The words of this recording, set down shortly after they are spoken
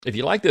If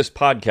you like this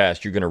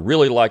podcast, you're going to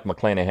really like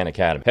McClanahan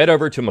Academy. Head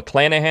over to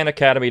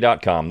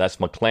McClanahanacademy.com. That's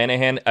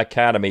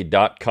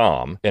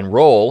McClanahanacademy.com.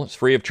 Enroll. It's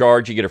free of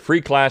charge. You get a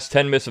free class,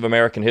 10 Myths of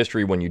American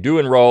History when you do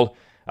enroll.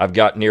 I've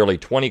got nearly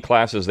 20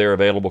 classes there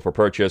available for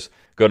purchase.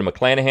 Go to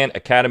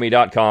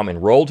McClanahanacademy.com,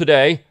 enroll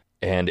today,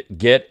 and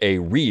get a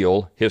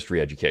real history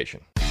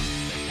education.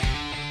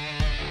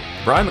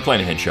 Brian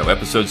McClanahan Show,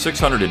 episode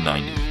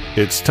 690.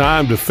 It's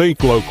time to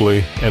think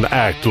locally and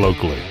act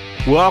locally.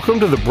 Welcome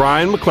to the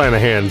Brian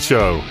McClanahan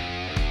Show.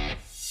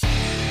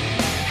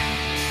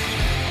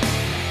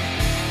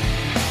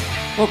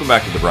 Welcome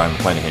back to the Brian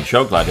McClanahan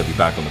Show. Glad to have you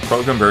back on the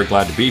program. Very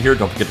glad to be here.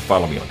 Don't forget to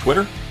follow me on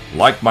Twitter,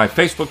 like my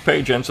Facebook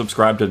page, and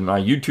subscribe to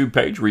my YouTube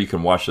page where you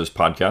can watch this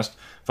podcast.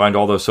 Find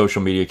all those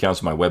social media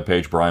accounts on my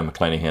webpage,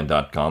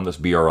 brianmcclanahan.com. That's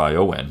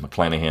B-R-I-O-N,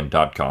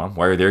 McClanahan.com.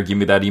 While you're there, give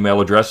me that email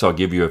address. I'll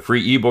give you a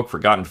free ebook,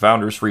 Forgotten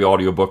Founders, free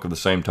audiobook of the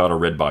same title,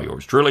 read by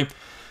yours truly.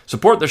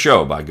 Support the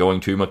show by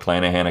going to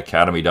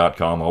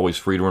McClanahanacademy.com. Always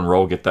free to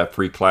enroll. Get that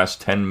free class,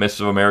 10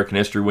 Myths of American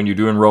History when you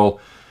do enroll,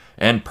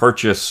 and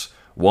purchase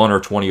 1 or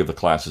 20 of the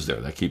classes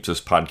there. That keeps this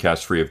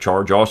podcast free of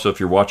charge. Also, if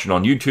you're watching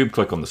on YouTube,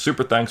 click on the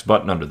Super Thanks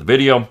button under the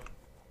video.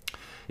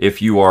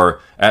 If you are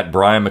at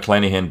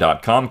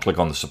BrianMcClanahan.com, click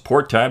on the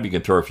Support tab. You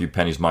can throw a few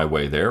pennies my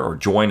way there, or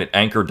join at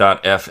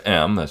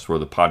Anchor.fm. That's where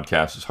the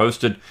podcast is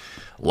hosted.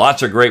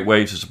 Lots of great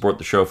ways to support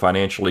the show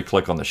financially.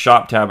 Click on the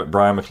Shop tab at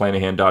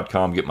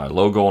BrianMcClanahan.com. Get my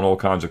logo and all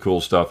kinds of cool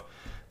stuff.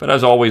 But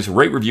as always,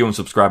 rate, review, and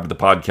subscribe to the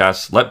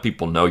podcast. Let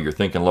people know you're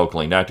thinking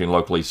locally and acting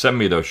locally. Send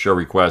me those show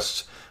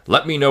requests.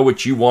 Let me know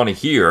what you want to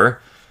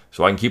hear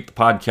so I can keep the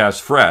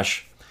podcast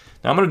fresh.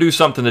 Now, I'm going to do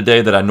something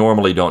today that I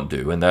normally don't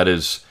do, and that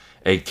is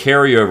a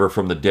carryover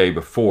from the day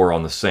before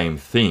on the same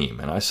theme.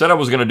 And I said I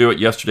was going to do it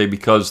yesterday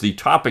because the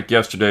topic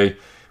yesterday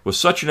was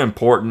such an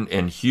important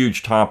and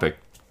huge topic,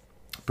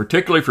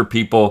 particularly for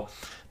people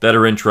that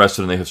are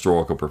interested in the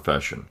historical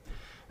profession.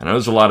 And I know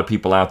there's a lot of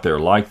people out there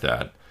like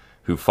that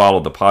who follow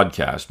the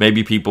podcast.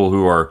 Maybe people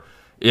who are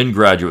in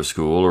graduate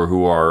school or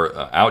who are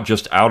out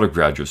of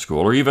graduate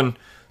school, or even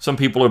some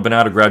people who have been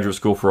out of graduate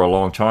school for a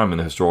long time in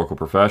the historical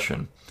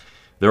profession.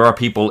 There are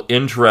people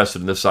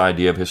interested in this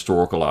idea of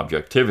historical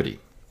objectivity.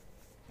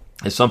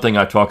 It's something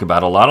I talk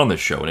about a lot on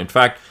this show. And in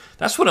fact,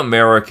 that's what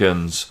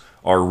Americans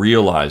are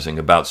realizing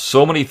about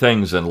so many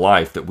things in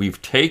life that we've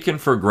taken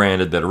for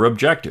granted that are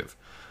objective.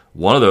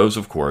 One of those,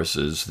 of course,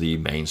 is the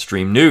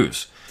mainstream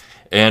news.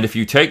 And if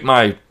you take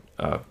my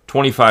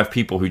 25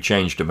 People Who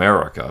Changed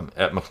America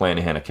at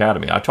McClanahan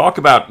Academy, I talk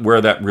about where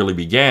that really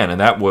began,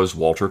 and that was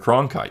Walter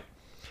Cronkite.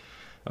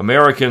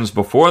 Americans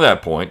before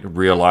that point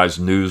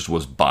realized news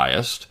was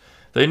biased.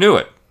 They knew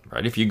it,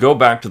 right? If you go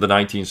back to the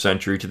 19th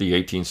century, to the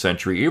 18th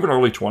century, even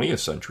early 20th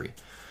century,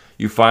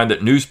 you find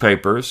that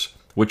newspapers,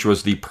 which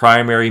was the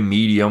primary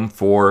medium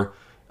for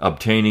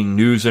obtaining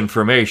news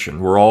information,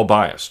 were all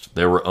biased.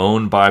 They were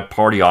owned by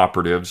party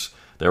operatives.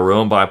 They were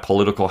owned by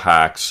political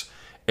hacks.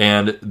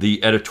 And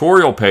the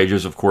editorial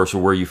pages, of course, are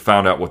where you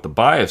found out what the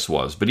bias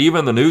was. But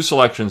even the news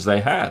selections they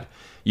had,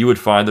 you would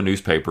find the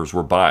newspapers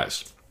were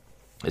biased.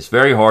 It's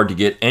very hard to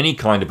get any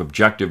kind of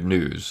objective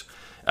news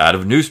out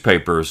of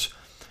newspapers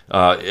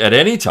at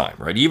any time,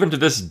 right? Even to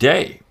this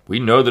day, we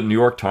know the New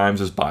York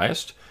Times is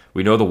biased.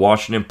 We know the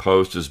Washington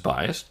Post is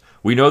biased.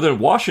 We know that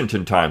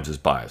Washington Times is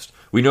biased.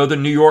 We know the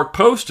New York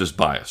Post is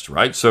biased,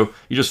 right? So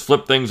you just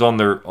flip things on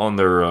their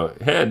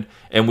head,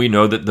 and we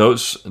know that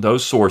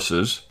those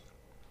sources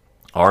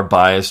are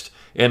biased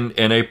in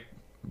a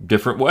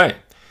different way.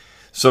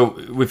 So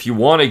if you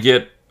want to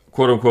get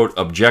quote-unquote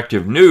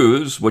objective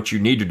news, what you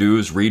need to do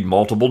is read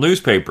multiple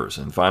newspapers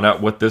and find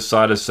out what this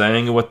side is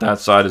saying and what that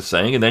side is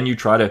saying, and then you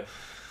try to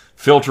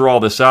filter all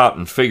this out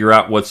and figure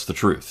out what's the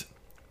truth.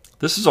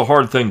 This is a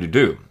hard thing to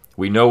do.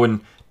 We know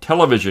in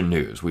television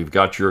news, we've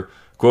got your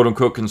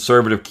quote-unquote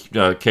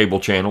conservative cable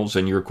channels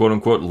and your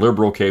quote-unquote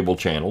liberal cable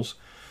channels.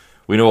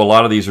 We know a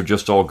lot of these are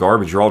just all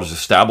garbage. They're all just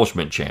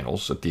establishment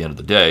channels at the end of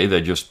the day.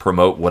 They just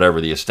promote whatever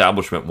the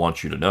establishment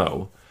wants you to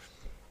know.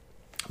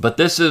 But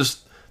this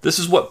is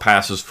what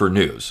passes for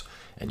news.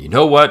 And you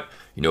know what?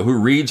 You know who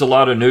reads a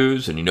lot of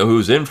news, and you know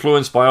who's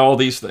influenced by all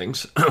these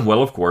things?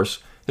 Well, of course,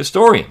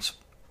 historians.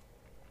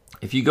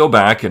 If you go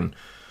back and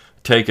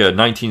take a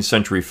 19th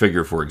century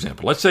figure, for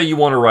example, let's say you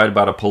want to write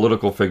about a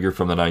political figure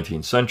from the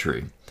 19th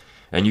century,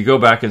 and you go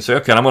back and say,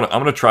 okay, I'm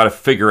going to try to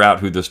figure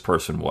out who this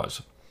person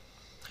was.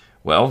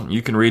 Well,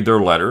 you can read their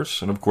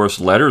letters, and of course,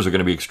 letters are going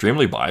to be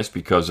extremely biased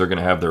because they're going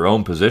to have their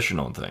own position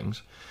on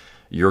things.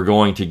 You're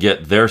going to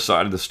get their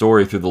side of the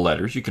story through the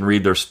letters. You can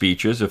read their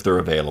speeches if they're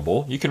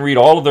available. You can read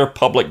all of their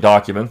public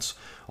documents,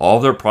 all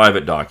of their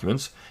private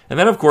documents, and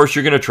then, of course,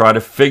 you're going to try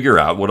to figure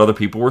out what other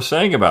people were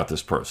saying about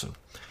this person.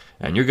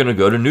 And you're going to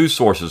go to news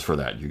sources for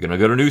that. You're going to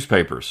go to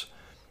newspapers.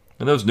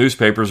 And those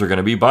newspapers are going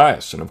to be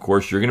biased. And, of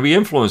course, you're going to be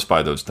influenced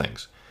by those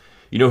things.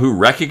 You know who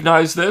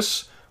recognized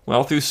this?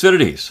 Well,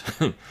 Thucydides.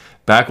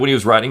 Back when he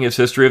was writing his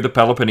history of the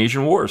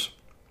Peloponnesian Wars.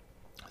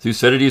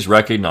 Thucydides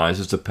recognized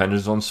his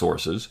dependence on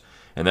sources,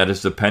 and that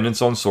his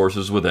dependence on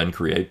sources would then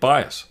create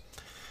bias.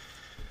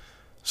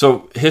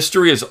 So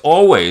history has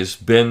always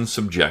been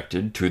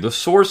subjected to the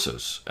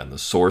sources, and the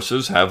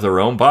sources have their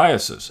own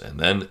biases. And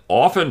then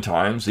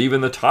oftentimes,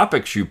 even the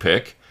topics you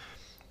pick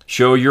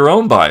show your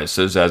own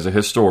biases as a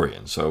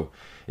historian. So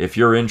if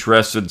you're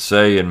interested,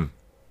 say, in,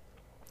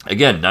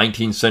 again,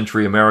 19th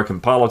century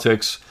American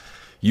politics,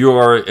 you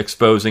are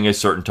exposing a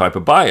certain type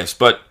of bias.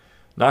 But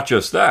not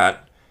just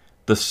that,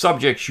 the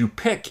subjects you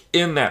pick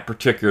in that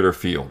particular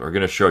field are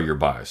going to show your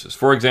biases.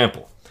 For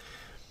example,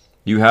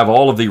 you have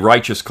all of the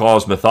righteous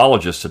cause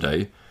mythologists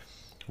today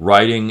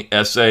writing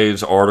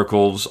essays,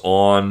 articles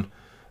on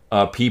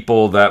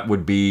people that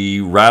would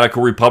be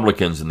radical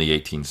Republicans in the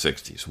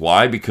 1860s.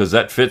 Why? Because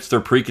that fits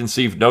their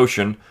preconceived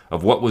notion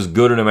of what was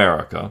good in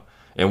America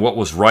and what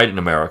was right in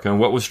America and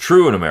what was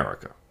true in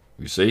America.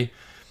 You see?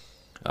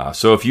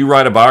 So if you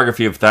write a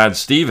biography of Thad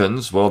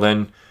Stevens, well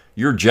then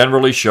you're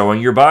generally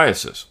showing your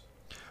biases.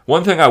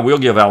 One thing I will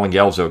give Alan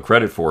Guelzo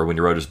credit for when he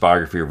wrote his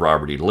biography of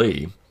Robert E.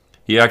 Lee,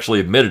 he actually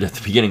admitted at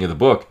the beginning of the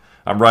book,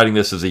 I'm writing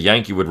this as a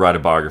Yankee would write a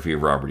biography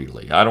of Robert E.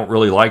 Lee. I don't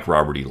really like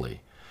Robert E.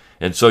 Lee.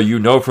 And so you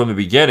know from the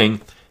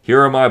beginning,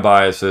 here are my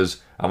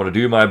biases. I'm going to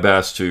do my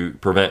best to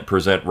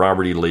present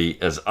Robert E. Lee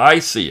as I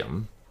see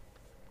him.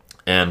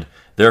 And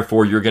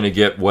therefore, you're going to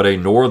get what a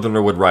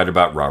Northerner would write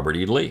about Robert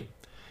E. Lee.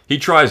 He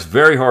tries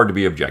very hard to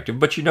be objective,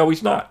 but you know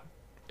he's not.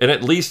 And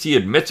at least he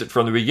admits it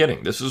from the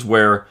beginning. This is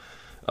where,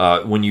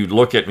 when you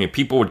look at me,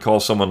 people would call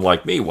someone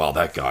like me, well,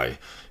 that guy,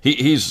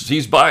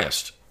 he's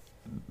biased.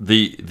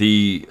 The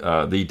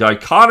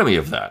dichotomy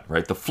of that,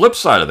 right? The flip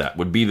side of that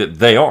would be that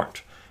they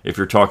aren't, if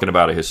you're talking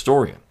about a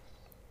historian.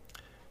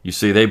 You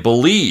see, they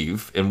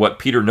believe in what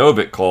Peter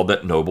Novick called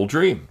that noble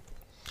dream.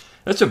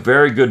 That's a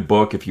very good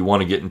book if you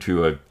want to get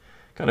into a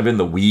kind of in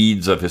the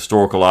weeds of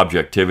historical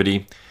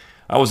objectivity.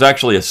 I was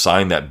actually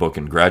assigned that book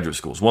in graduate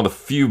school. It's one of the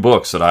few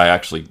books that I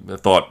actually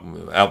thought,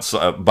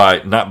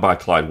 outside, not by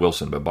Clyde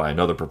Wilson, but by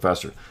another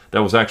professor,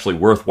 that was actually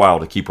worthwhile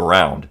to keep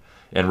around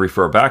and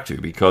refer back to,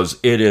 because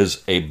it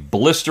is a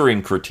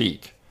blistering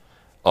critique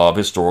of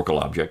historical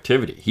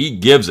objectivity. He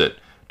gives it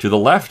to the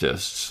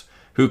leftists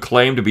who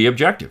claim to be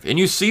objective. And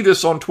you see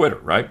this on Twitter,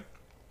 right?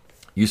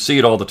 You see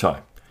it all the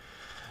time.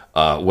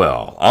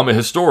 Well, I'm a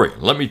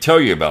historian. Let me tell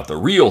you about the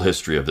real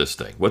history of this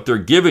thing. What they're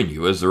giving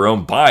you is their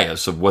own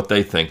bias of what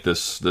they think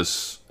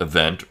this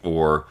event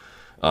or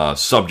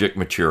subject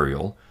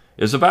material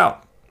is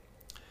about.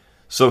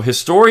 So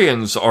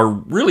historians are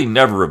really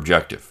never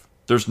objective.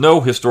 There's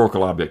no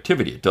historical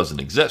objectivity. It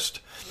doesn't exist.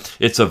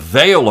 It's a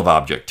veil of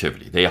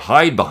objectivity. They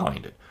hide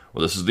behind it.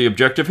 Well, this is the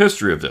objective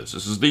history of this.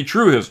 This is the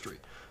true history.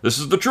 This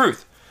is the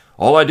truth.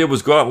 All I did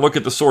was go out and look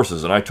at the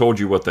sources, and I told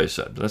you what they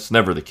said. That's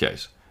never the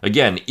case.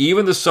 Again,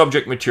 even the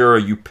subject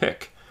material you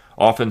pick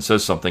often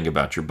says something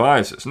about your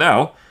biases.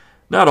 Now,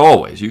 not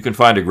always. You can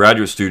find a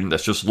graduate student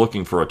that's just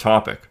looking for a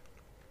topic,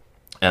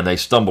 and they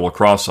stumble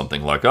across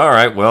something like, all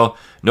right, well,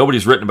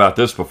 nobody's written about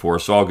this before,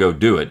 so I'll go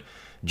do it.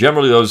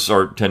 Generally, those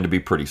tend to be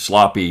pretty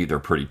sloppy. They're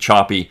pretty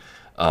choppy.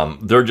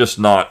 They're just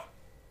not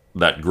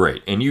that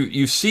great. And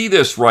you see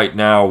this right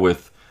now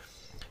with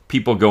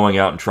people going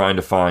out and trying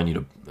to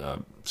find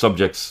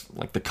subjects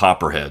like the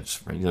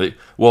Copperheads. Right?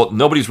 Well,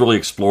 nobody's really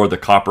explored the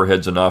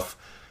Copperheads enough.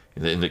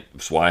 And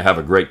that's why I have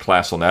a great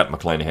class on that at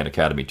McClanahan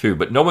Academy too.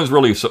 But no one's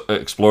really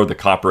explored the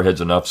Copperheads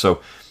enough. So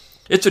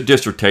it's a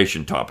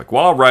dissertation topic.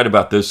 Well, I'll write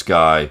about this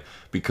guy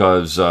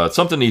because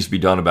something needs to be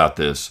done about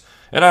this,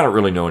 and I don't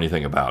really know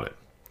anything about it.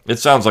 It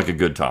sounds like a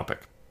good topic.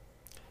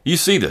 You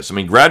see this. I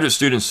mean, graduate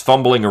students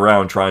fumbling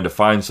around trying to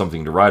find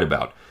something to write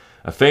about.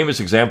 A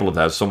famous example of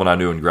that is someone I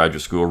knew in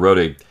graduate school wrote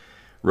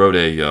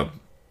a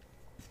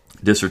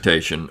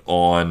dissertation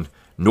on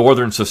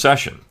Northern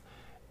secession,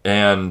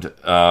 and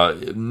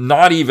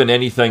not even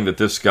anything that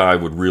this guy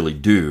would really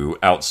do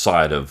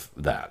outside of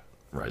that,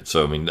 right?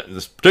 So, I mean,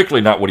 that's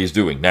particularly not what he's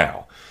doing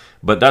now,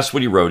 but that's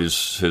what he wrote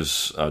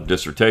his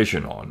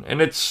dissertation on,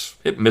 and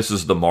it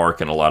misses the mark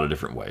in a lot of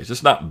different ways.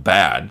 It's not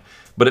bad,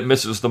 but it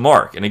misses the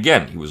mark. And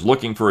again, he was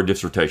looking for a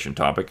dissertation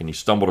topic, and he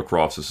stumbled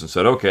across this and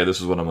said, okay, this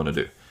is what I'm going to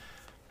do.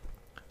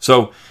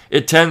 So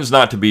it tends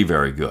not to be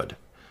very good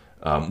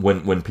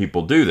when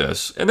people do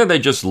this, and then they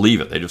just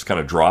leave it. They just kind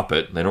of drop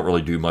it, and they don't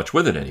really do much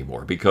with it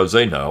anymore because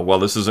they know, well,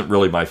 this isn't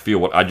really my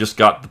field. I just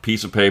got the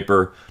piece of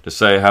paper to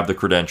say I have the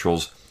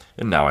credentials,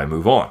 and now I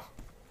move on.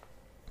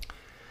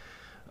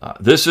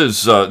 This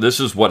is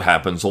what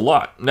happens a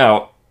lot.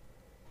 Now,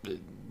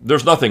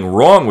 there's nothing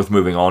wrong with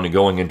moving on and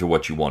going into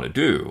what you want to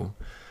do,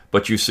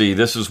 but you see,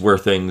 this is where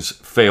things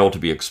fail to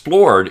be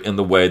explored in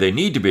the way they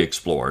need to be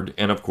explored,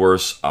 and of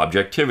course,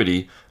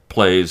 objectivity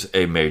plays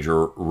a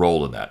major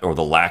role in that, or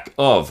the lack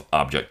of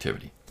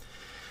objectivity.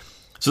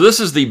 So this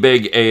is the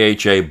big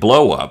AHA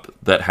blow-up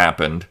that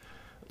happened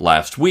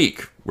last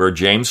week, where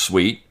James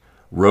Sweet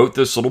wrote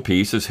this little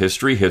piece, his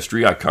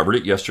History. I covered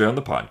it yesterday on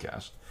the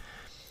podcast.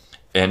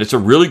 And it's a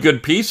really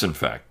good piece, in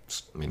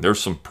fact. I mean, there's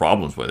some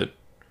problems with it,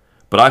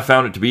 but I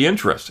found it to be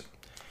interesting.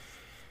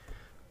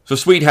 So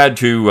Sweet had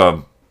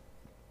to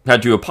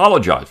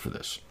apologize for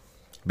this,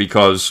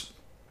 because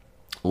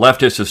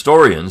leftist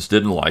historians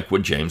didn't like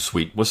what James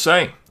Sweet was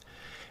saying.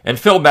 And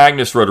Phil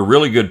Magnus wrote a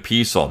really good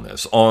piece on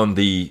this, on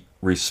the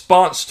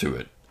response to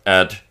it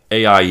at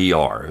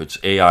AIER. It's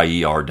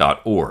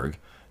AIER.org,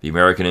 the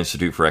American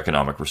Institute for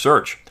Economic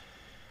Research.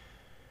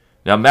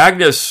 Now,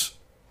 Magnus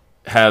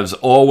has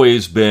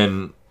always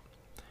been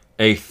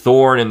a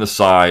thorn in the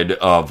side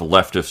of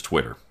leftist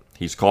Twitter.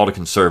 He's called a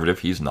conservative.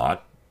 He's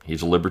not.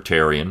 He's a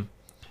libertarian.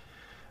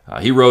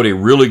 He wrote a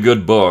really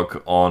good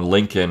book on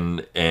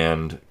Lincoln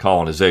and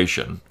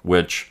colonization,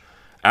 which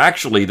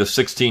actually the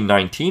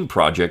 1619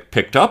 Project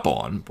picked up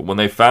on. But when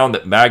they found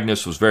that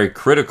Magnus was very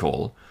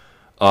critical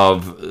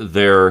of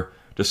their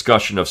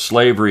discussion of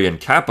slavery and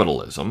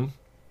capitalism,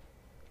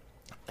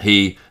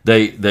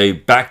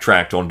 they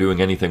backtracked on doing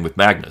anything with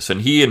Magnus.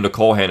 And he and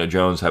Nicole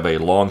Hannah-Jones have a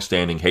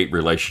long-standing hate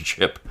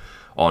relationship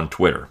on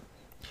Twitter,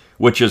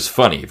 which is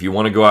funny. If you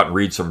want to go out and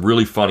read some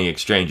really funny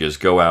exchanges,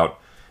 go out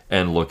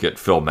and look at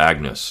Phil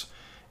Magnus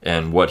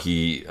and what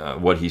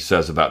he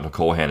says about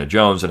Nicole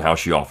Hannah-Jones and how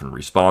she often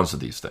responds to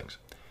these things.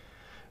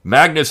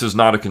 Magnus is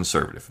not a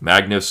conservative.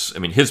 Magnus, I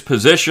mean, his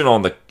position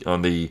on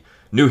the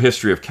new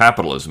history of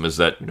capitalism is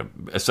that,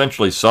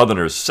 essentially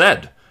Southerners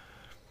said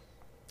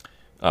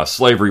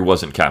slavery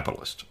wasn't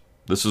capitalist.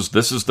 This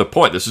is the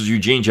point. This is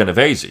Eugene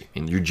Genovese.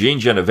 And Eugene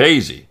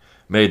Genovese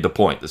made the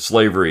point that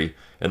slavery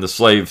and the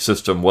slave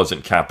system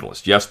wasn't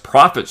capitalist. Yes,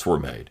 profits were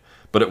made,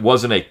 but it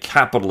wasn't a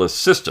capitalist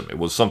system. It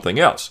was something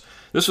else.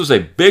 This was a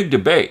big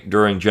debate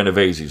during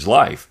Genovese's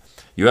life.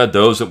 You had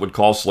those that would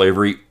call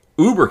slavery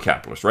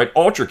uber-capitalist, right?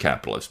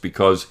 Ultra-capitalist,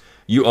 because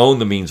you own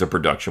the means of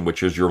production,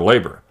 which is your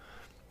labor.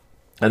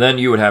 And then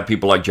you would have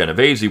people like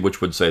Genovese,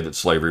 which would say that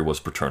slavery was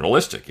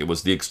paternalistic. It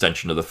was the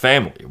extension of the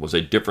family. It was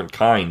a different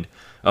kind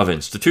of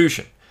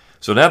institution.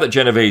 So now that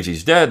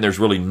Genovese's dead and there's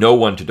really no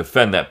one to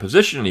defend that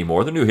position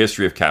anymore, the new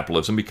history of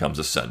capitalism becomes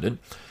ascendant.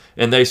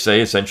 And they say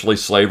essentially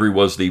slavery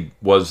was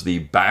the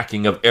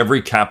backing of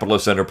every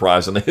capitalist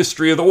enterprise in the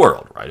history of the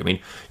world, right? I mean,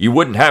 you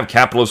wouldn't have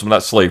capitalism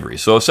without slavery.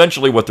 So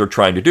essentially what they're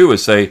trying to do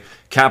is say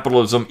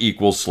capitalism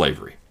equals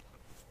slavery.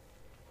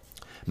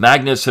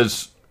 Magnus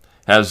has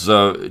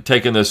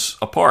taken this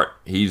apart.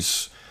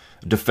 He's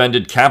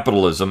defended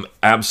capitalism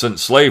absent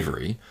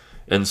slavery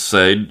and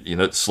said,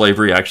 that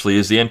slavery actually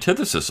is the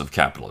antithesis of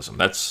capitalism.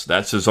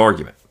 That's his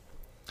argument.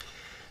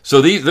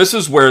 So this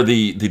is where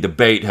the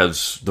debate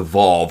has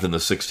devolved in the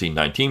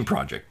 1619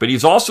 Project. But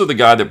he's also the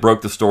guy that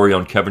broke the story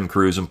on Kevin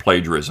Kruse and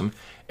plagiarism,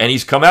 and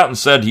he's come out and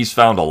said he's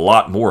found a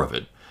lot more of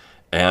it.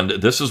 And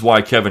this is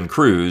why Kevin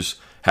Kruse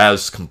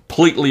has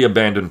completely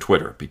abandoned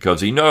Twitter, because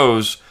he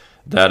knows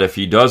that if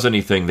he does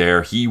anything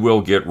there, he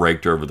will get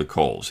raked over the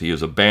coals. He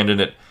has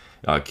abandoned it.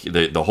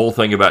 The whole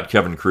thing about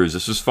Kevin Kruse,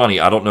 this is funny.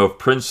 I don't know if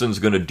Princeton's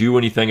going to do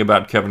anything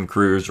about Kevin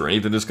Kruse or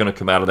anything that's going to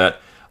come out of that.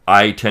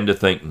 I tend to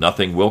think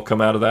nothing will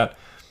come out of that.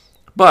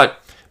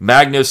 But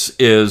Magnus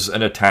is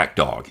an attack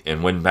dog,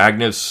 and when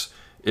Magnus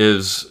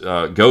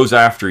goes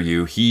after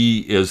you, he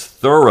is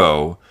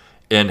thorough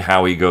in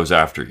how he goes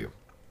after you.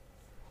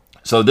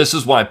 So this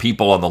is why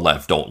people on the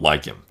left don't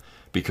like him,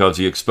 because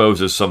he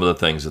exposes some of the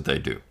things that they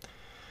do.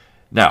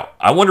 Now,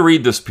 I want to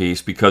read this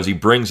piece because he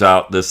brings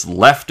out this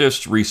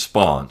leftist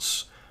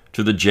response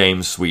to the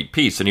James Sweet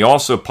piece, and he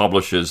also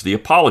publishes the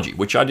apology,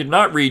 which I did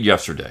not read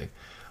yesterday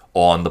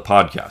on the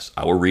podcast.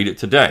 I will read it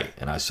today.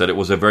 And I said it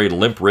was a very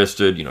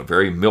limp-wristed,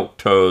 very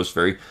milquetoast,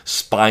 very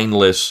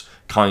spineless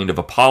kind of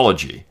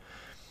apology,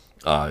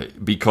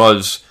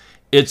 because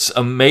it's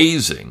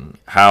amazing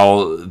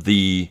how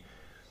the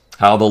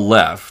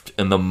left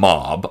and the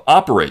mob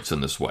operates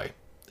in this way.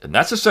 And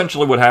that's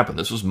essentially what happened.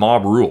 This was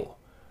mob rule,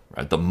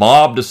 right? The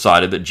mob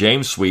decided that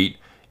James Sweet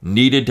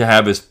needed to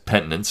have his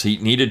penitence. He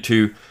needed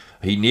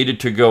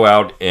to go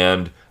out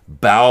and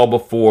bow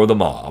before the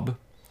mob.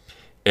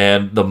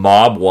 And the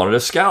mob wanted a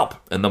scalp,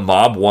 and the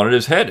mob wanted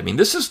his head. I mean,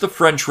 this is the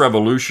French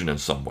Revolution in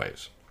some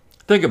ways.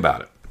 Think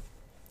about it.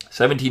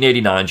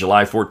 1789,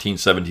 July 14,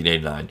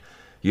 1789,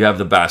 you have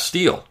the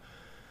Bastille.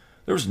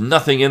 There was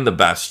nothing in the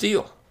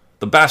Bastille.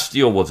 The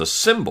Bastille was a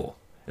symbol,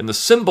 and the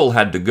symbol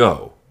had to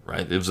go,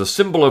 right? It was a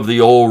symbol of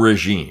the old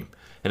regime.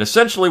 And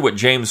essentially what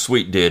James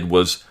Sweet did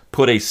was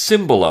put a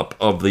symbol up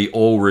of the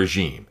old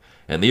regime.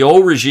 And the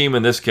old regime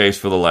in this case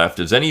for the left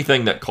is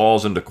anything that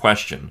calls into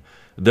question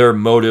their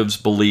motives,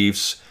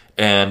 beliefs,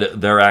 and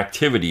their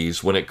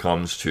activities when it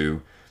comes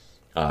to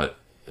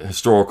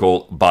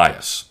historical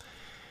bias.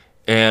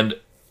 And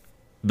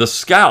the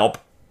scalp,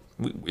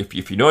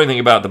 if you know anything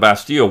about the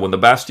Bastille, when the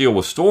Bastille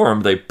was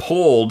stormed, they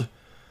pulled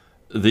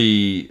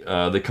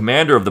the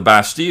commander of the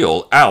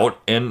Bastille out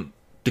and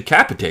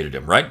decapitated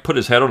him, right? Put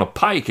his head on a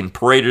pike and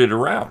paraded it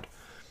around.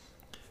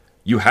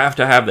 You have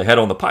to have the head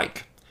on the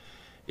pike.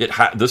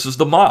 This is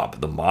the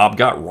mob. The mob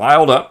got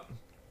riled up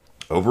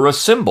over a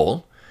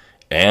symbol,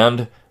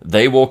 and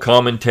they will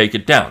come and take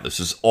it down. This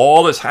is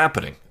all that's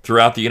happening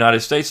throughout the United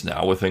States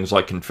now with things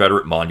like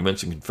Confederate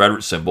monuments and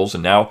Confederate symbols,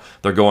 and now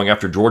they're going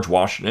after George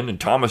Washington and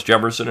Thomas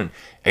Jefferson and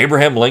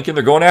Abraham Lincoln.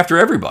 They're going after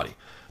everybody.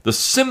 The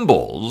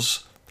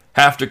symbols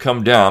have to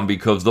come down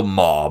because the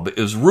mob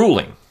is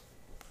ruling.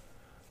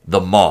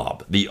 The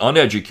mob, the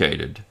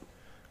uneducated,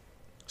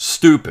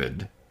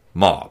 stupid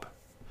mob.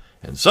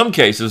 In some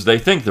cases, they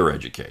think they're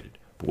educated.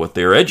 But what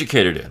they're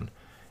educated in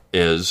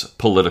is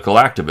political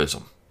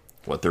activism.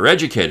 What they're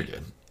educated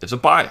in is a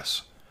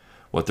bias.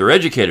 What they're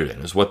educated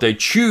in is what they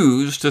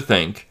choose to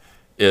think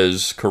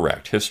is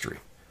correct history.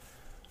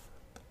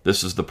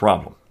 This is the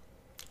problem.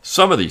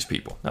 Some of these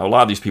people, now a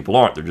lot of these people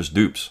aren't, they're just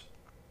dupes.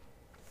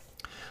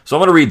 So I'm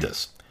going to read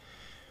this.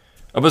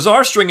 A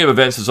bizarre string of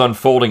events is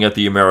unfolding at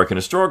the American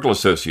Historical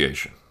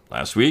Association.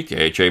 Last week,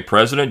 AHA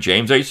President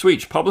James H.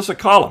 Sweet published a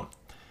column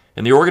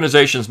in the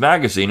organization's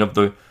magazine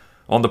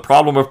on the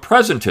problem of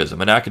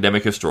presentism in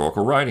academic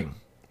historical writing.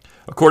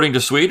 According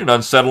to Sweet, an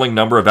unsettling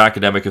number of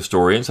academic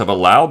historians have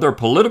allowed their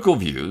political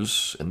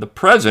views in the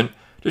present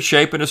to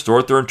shape and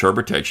distort their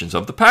interpretations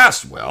of the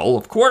past. Well,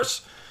 of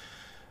course,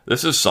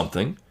 this is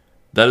something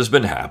that has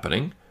been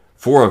happening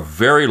for a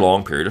very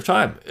long period of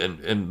time.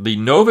 And the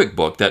Novick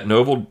book, That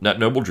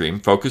Noble Dream,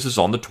 focuses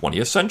on the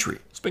 20th century.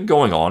 It's been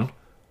going on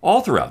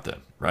all throughout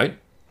then, right?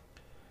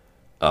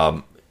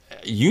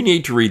 You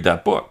need to read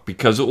that book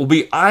because it will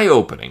be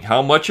eye-opening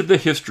how much of the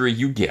history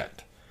you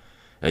get.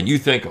 And you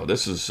think, oh,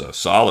 this is a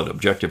solid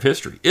objective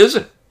history.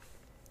 Isn't.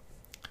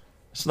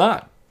 It's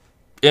not.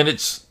 And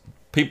it's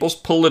people's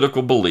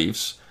political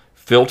beliefs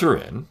filter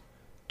in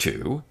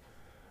to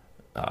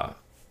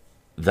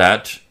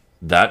that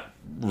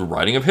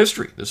writing of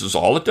history. This is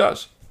all it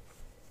does.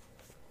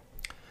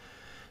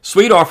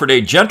 Sweet offered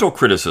a gentle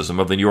criticism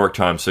of the New York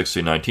Times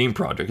 1619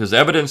 Project as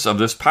evidence of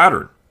this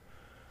pattern.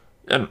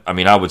 And, I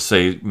mean, I would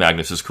say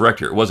Magnus is correct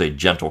here. It was a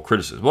gentle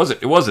criticism.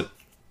 It wasn't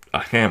a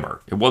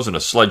hammer. It wasn't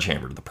a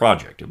sledgehammer to the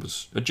project. It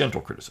was a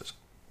gentle criticism.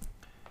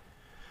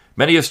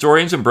 Many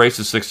historians embrace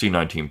the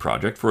 1619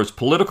 Project for its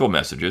political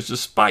messages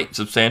despite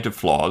substantive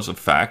flaws of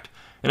fact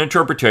and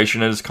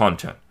interpretation and its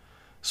content.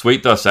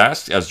 Sweet thus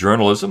asks, as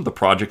journalism, the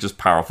project is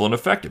powerful and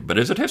effective, but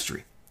is it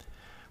history?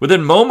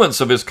 Within moments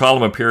of his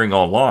column appearing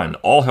online,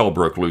 all hell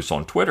broke loose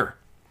on Twitter.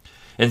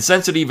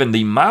 Insensate even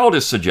the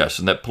mildest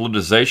suggestion that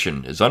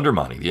politicization is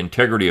undermining the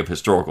integrity of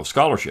historical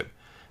scholarship,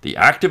 the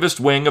activist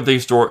wing of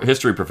the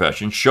history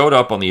profession showed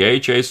up on the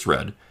AHA's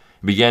thread and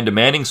began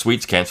demanding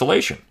Sweet's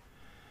cancellation.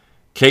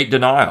 Kate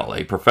Denial,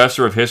 a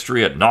professor of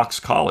history at Knox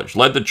College,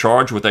 led the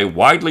charge with a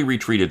widely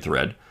retweeted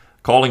thread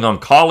calling on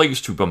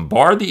colleagues to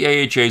bombard the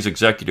AHA's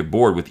executive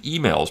board with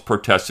emails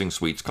protesting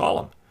Sweet's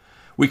column.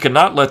 We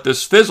cannot let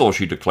this fizzle,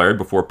 she declared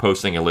before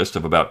posting a list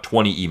of about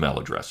 20 email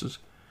addresses.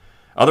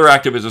 Other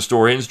activist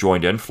historians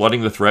joined in,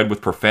 flooding the thread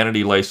with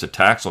profanity-laced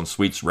attacks on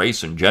Sweet's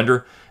race and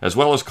gender, as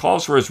well as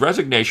calls for his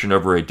resignation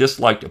over a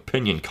disliked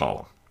opinion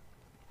column.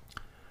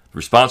 The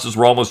responses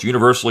were almost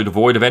universally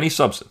devoid of any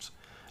substance.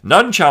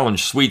 None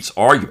challenged Sweet's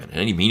argument in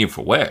any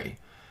meaningful way.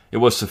 It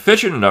was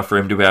sufficient enough for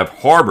him to have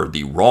harbored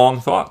the wrong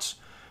thoughts,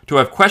 to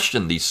have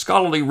questioned the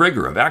scholarly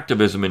rigor of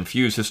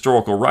activism-infused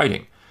historical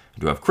writing,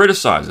 and to have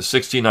criticized the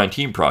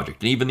 1619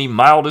 Project in even the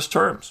mildest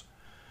terms.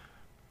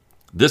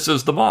 This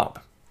is the mob.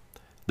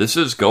 This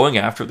is going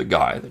after the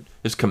guy that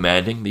is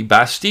commanding the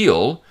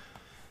Bastille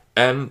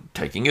and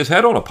taking his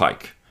head on a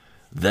pike.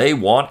 They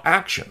want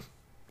action.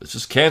 This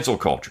is cancel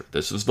culture.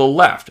 This is the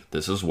left.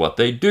 This is what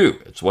they do.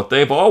 It's what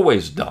they've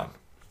always done.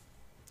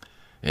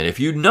 And if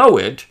you know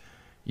it,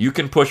 you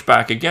can push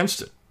back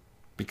against it.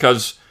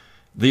 Because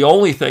the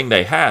only thing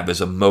they have is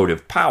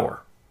emotive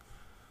power.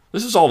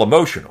 This is all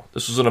emotional.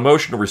 This was an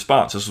emotional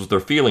response. This was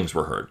their feelings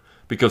were hurt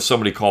because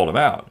somebody called them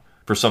out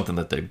for something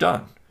that they've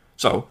done.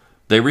 So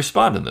they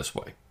respond in this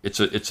way. It's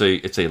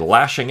a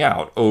lashing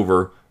out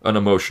over an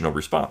emotional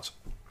response.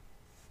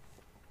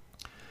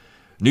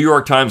 New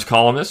York Times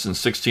columnist and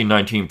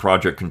 1619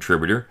 Project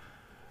contributor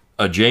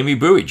Jamie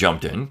Bowie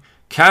jumped in,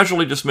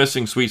 casually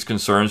dismissing Sweet's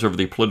concerns over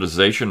the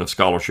politicization of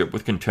scholarship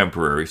with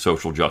contemporary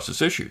social justice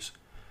issues.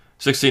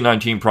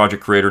 1619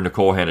 Project creator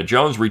Nicole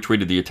Hannah-Jones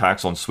retweeted the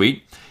attacks on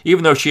Sweet,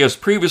 even though she has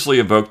previously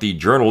invoked the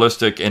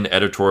journalistic and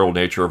editorial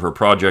nature of her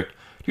project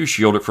to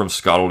shield it from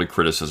scholarly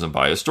criticism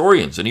by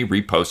historians, and he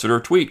reposted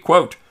her tweet,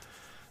 quote,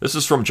 "This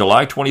is from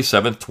July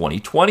 27,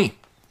 2020.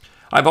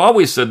 I've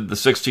always said that the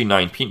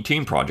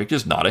 1619 Project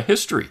is not a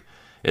history.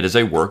 It is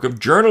a work of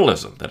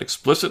journalism that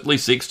explicitly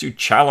seeks to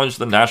challenge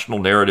the national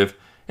narrative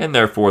and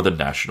therefore the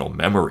national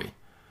memory.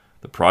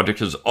 The project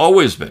has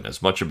always been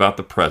as much about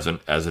the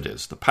present as it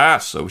is the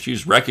past, so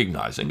she's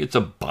recognizing it's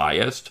a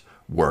biased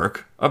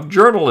work of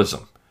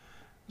journalism.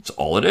 That's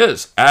all it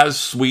is. As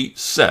Sweet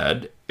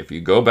said, if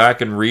you go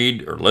back and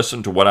read or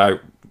listen to what I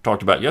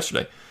talked about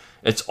yesterday,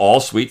 it's all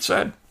Sweet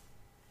said.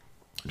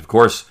 And of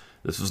course,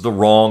 this is the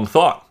wrong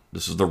thought.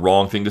 This is the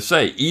wrong thing to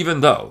say, even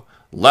though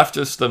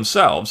leftists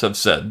themselves have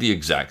said the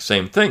exact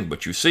same thing.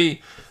 But you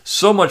see,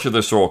 so much of the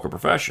historical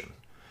profession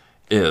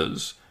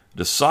is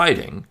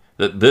deciding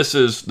that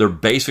they're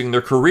basing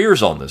their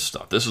careers on this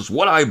stuff. This is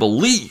what I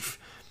believe.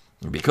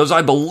 And because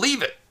I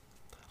believe it,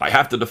 I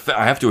have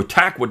to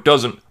attack what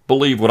doesn't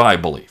believe what I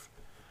believe.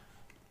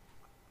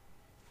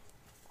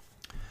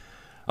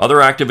 Other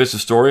activist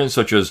historians,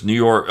 such as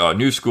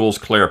New School's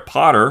Claire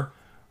Potter,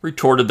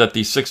 retorted that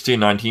the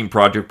 1619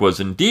 Project was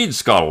indeed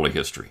scholarly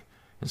history,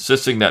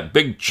 insisting that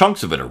big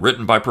chunks of it are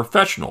written by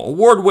professional,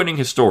 award-winning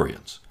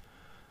historians.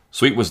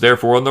 Sweet was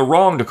therefore in the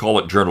wrong to call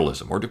it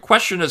journalism or to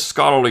question its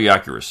scholarly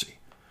accuracy.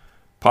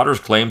 Potter's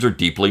claims are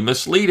deeply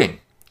misleading.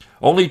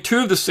 Only 2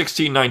 of the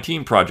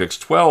 1619 Project's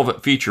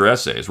 12 feature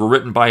essays were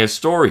written by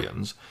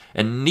historians,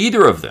 and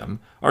neither of them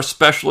are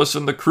specialists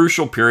in the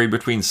crucial period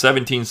between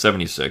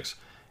 1776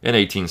 and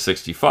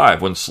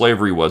 1865, when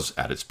slavery was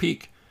at its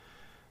peak.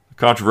 The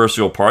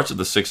controversial parts of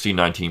the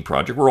 1619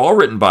 Project were all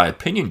written by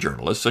opinion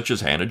journalists such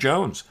as Hannah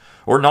Jones,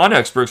 or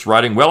non-experts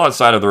writing well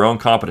outside of their own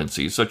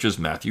competencies such as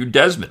Matthew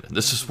Desmond. And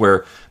this is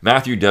where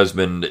Matthew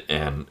Desmond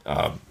and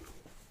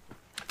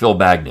Phil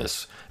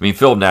Magnus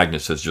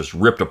has just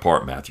ripped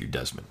apart Matthew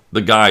Desmond.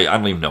 The guy, I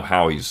don't even know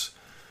how he's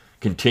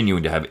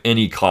continuing to have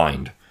any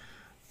kind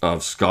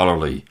of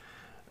scholarly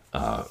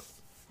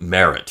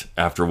merit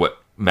after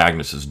what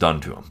Magnus has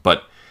done to him.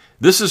 But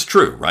this is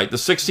true, right? The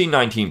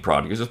 1619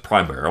 Project is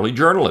primarily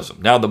journalism.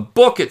 Now, the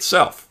book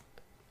itself,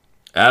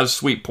 as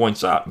Sweet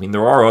points out,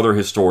 there are other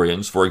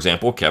historians, for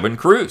example, Kevin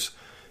Kruse,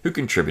 who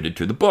contributed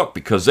to the book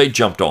because they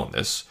jumped on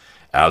this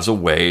as a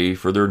way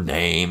for their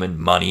name and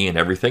money and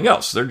everything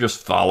else. They're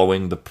just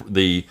following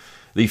the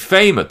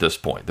fame at this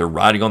point. They're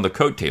riding on the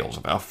coattails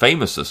of how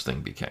famous this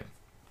thing became.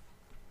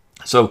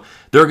 So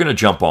they're going to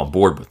jump on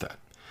board with that.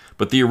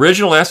 But the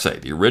original essay,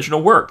 the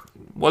original work,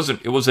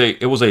 it was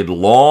a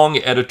long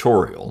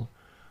editorial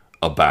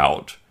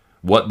about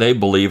what they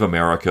believe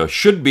America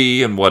should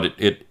be and what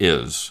it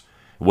is,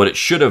 what it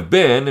should have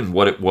been and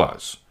what it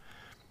was.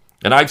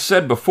 And I've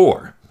said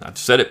before, I've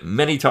said it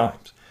many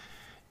times,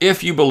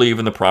 if you believe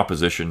in the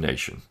proposition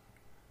nation,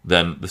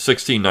 then the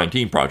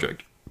 1619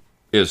 Project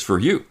is for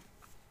you.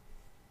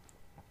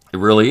 It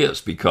really is,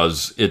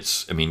 because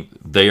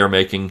they are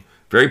making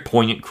very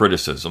poignant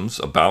criticisms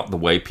about the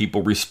way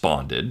people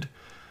responded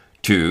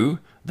to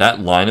that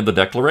line of the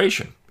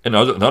Declaration. In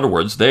other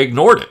words, they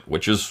ignored it,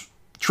 which is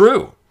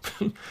true,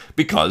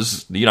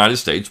 because the United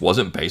States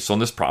wasn't based on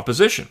this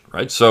proposition,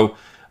 right? So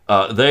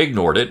they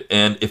ignored it,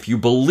 and if you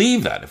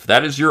believe that, if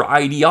that is your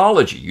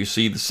ideology, you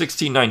see, the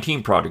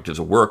 1619 Project is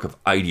a work of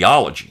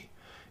ideology.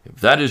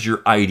 If that is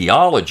your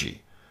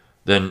ideology,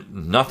 then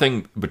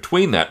nothing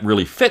between that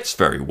really fits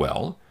very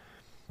well.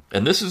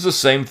 And this is the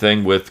same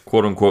thing with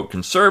quote-unquote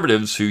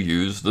conservatives who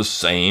use the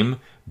same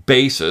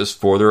basis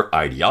for their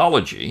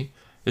ideology.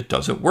 It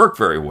doesn't work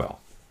very well.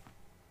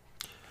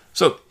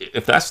 So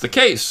if that's the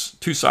case,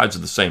 two sides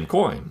of the same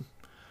coin,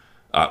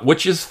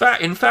 which is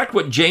in fact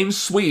what James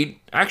Sweet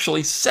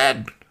actually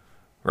said,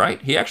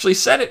 right? He actually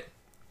said it.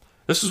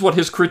 This is what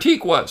his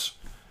critique was.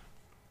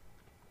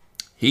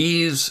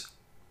 He's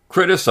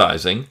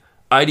criticizing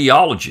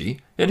ideology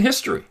in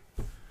history.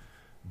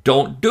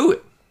 Don't do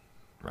it,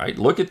 right?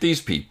 Look at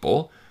these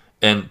people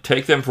and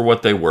take them for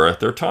what they were at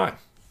their time.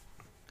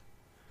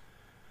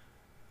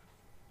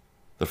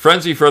 The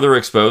frenzy further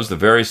exposed the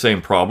very same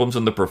problems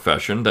in the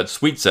profession that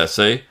Sweet's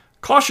essay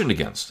cautioned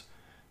against.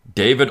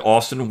 David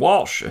Austin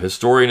Walsh, a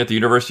historian at the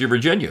University of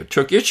Virginia,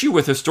 took issue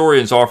with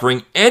historians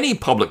offering any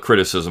public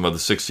criticism of the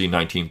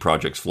 1619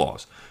 Project's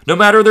flaws, no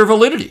matter their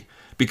validity,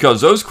 because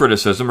those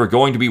criticisms are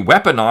going to be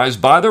weaponized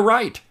by the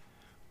right.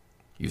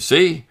 You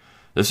see,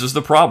 this is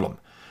the problem.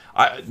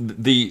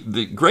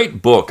 The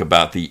great book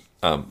about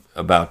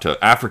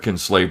African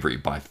slavery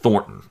by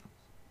Thornton,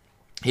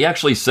 he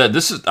actually said,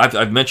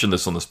 I've mentioned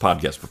this on this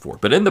podcast before,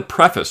 but in the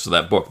preface to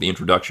that book, the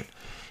introduction,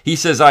 he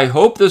says, I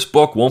hope this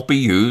book won't be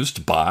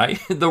used by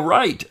the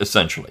right,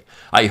 essentially.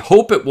 I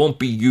hope it won't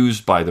be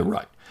used by the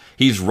right.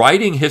 He's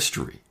writing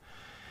history,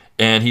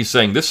 and he's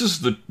saying, this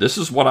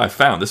is what I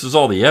found. This is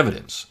all the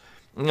evidence.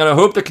 And I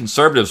hope the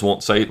conservatives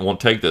won't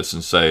take this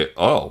and say,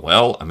 oh,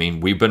 well,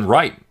 we've been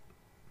right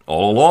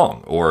all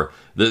along. Or,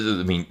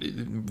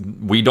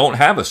 we don't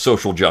have a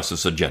social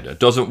justice agenda. It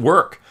doesn't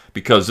work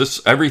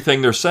because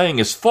everything they're saying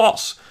is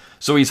false.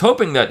 So he's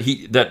hoping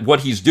that what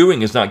he's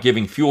doing is not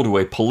giving fuel to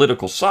a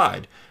political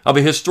side of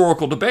a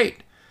historical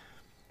debate.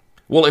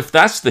 Well, if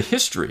that's the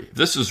history, if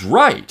this is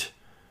right,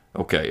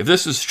 okay, if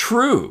this is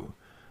true,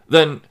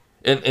 then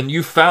and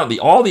you found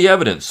all the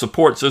evidence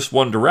supports this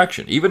one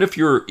direction. Even if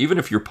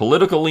your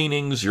political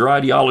leanings, your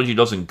ideology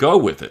doesn't go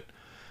with it,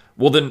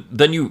 well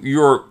then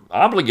you're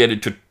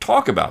obligated to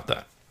talk about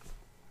that.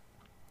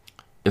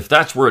 If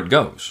that's where it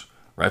goes,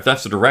 right? If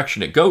that's the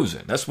direction it goes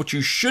in, that's what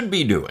you should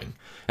be doing.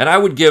 And I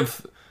would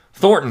give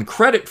Thornton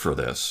credit for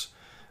this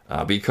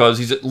because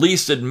he's at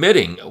least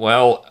admitting,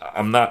 well,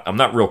 I'm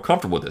not real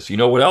comfortable with this. You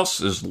know what else?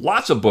 There's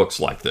lots of books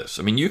like this.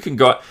 You can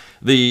go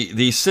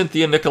the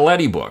Cynthia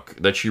Nicoletti book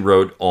that she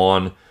wrote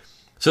on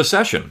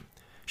secession.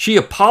 She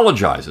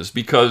apologizes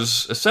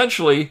because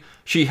essentially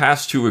she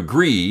has to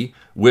agree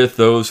with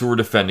those who were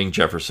defending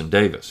Jefferson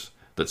Davis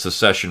that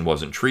secession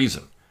wasn't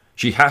treason.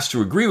 She has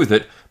to agree with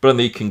it, but in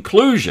the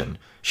conclusion,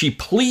 she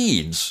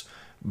pleads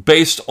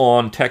based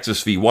on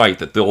Texas v. White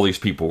that all these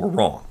people were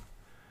wrong.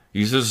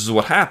 He says this is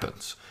what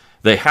happens.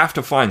 They have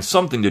to find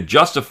something to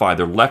justify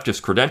their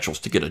leftist credentials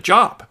to get a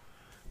job.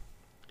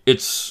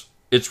 It's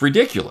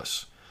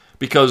ridiculous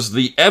because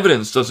the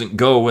evidence doesn't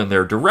go in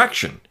their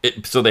direction.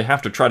 So they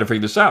have to try to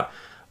figure this out.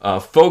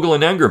 Fogel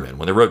and Engerman,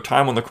 when they wrote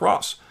Time on the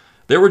Cross,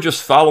 They were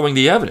just following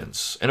the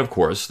evidence. And of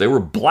course, they were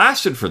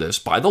blasted for this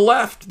by the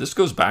left. This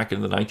goes back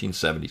into the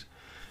 1970s.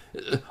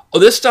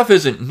 This stuff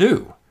isn't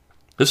new.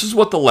 This is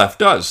what the left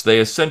does.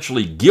 They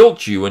essentially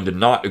guilt you into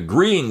not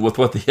agreeing with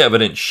what the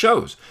evidence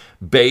shows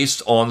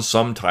based on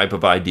some type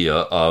of idea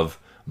of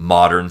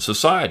modern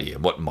society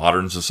and what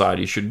modern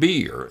society should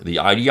be, or the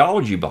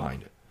ideology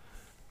behind it.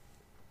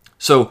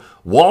 So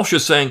Walsh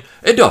is saying,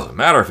 it doesn't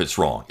matter if it's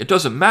wrong. It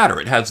doesn't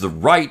matter. It has the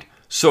right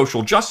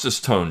social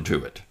justice tone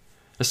to it.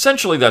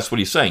 Essentially, that's what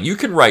he's saying. You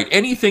can write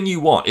anything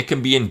you want. It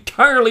can be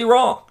entirely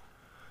wrong.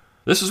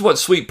 This is what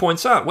Sweet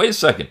points out. Wait a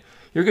second.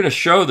 You're going to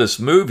show this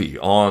movie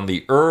on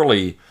the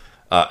early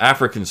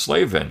African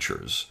slave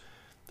ventures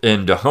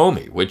in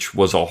Dahomey, which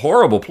was a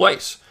horrible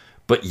place.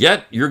 But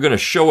yet you're going to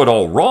show it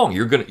all wrong.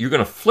 You're going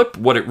to flip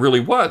what it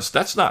really was.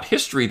 That's not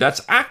history.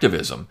 That's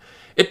activism.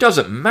 It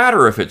doesn't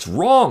matter if it's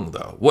wrong,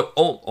 though. What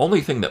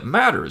only thing that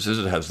matters is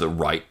it has the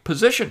right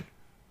position.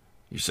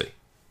 You see.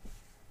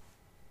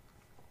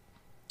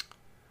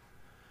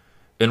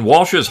 In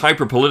Walsh's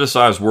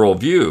hyper-politicized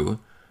worldview,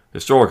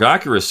 historic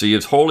accuracy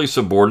is wholly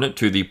subordinate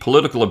to the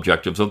political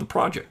objectives of the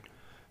project.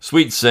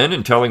 Sweet's sin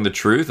in telling the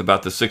truth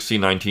about the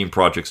 1619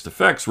 project's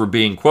defects were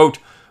being, quote,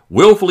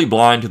 willfully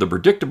blind to the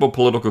predictable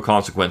political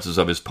consequences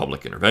of his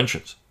public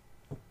interventions.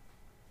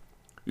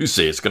 You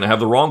see, it's going to have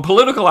the wrong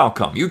political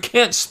outcome. You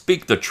can't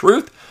speak the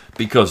truth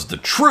because the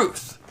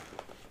truth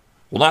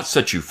will not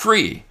set you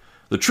free.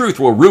 The truth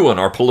will ruin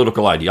our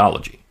political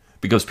ideology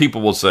because people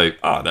will say,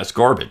 that's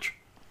garbage.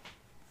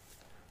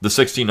 The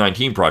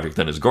 1619 project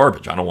then is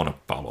garbage. I don't want to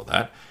follow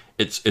that.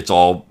 It's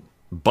all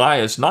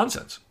biased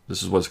nonsense.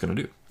 This is what it's going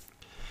to do.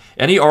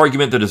 Any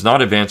argument that does not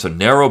advance a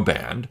narrow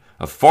band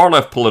of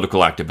far-left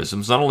political activism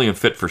is not only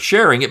unfit for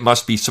sharing, it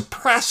must be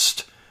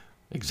suppressed.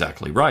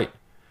 Exactly right.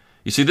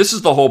 You see, this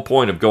is the whole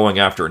point of going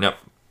after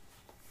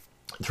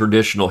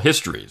traditional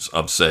histories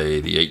of,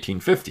 say, the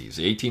 1850s,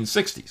 the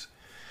 1860s.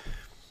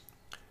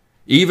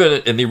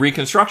 Even in the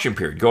Reconstruction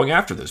period, going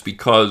after this,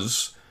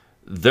 because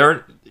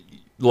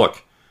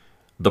look,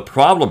 the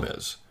problem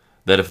is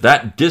that if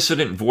that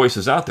dissident voice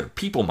is out there,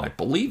 people might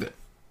believe it.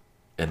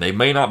 And they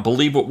may not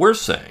believe what we're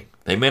saying.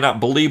 They may not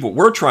believe what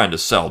we're trying to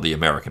sell the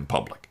American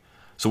public.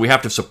 So we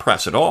have to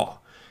suppress it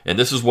all. And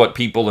this is what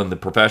people in the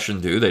profession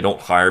do. They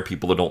don't hire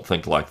people that don't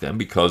think like them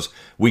because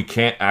we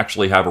can't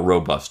actually have a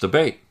robust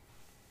debate.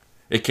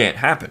 It can't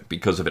happen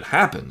because if it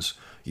happens,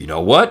 you know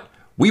what?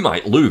 We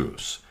might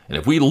lose. And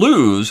if we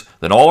lose,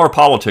 then all our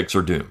politics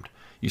are doomed.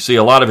 You see,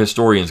 a lot of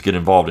historians get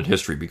involved in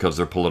history because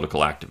they're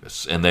political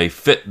activists, and they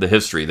fit the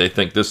history. They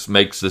think this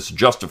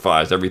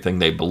justifies everything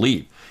they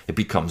believe. It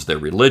becomes their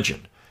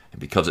religion. And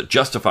because it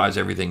justifies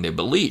everything they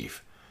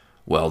believe,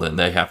 well, then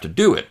they have to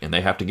do it, and they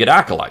have to get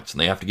acolytes,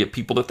 and they have to get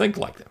people to think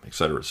like them,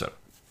 etc., etc.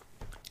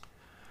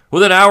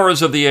 Within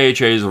hours of the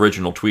AHA's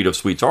original tweet of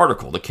Sweet's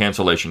article, the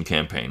cancellation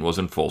campaign was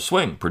in full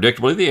swing.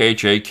 Predictably, the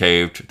AHA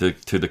caved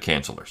to the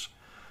cancelers.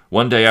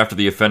 One day after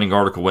the offending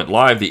article went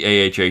live, the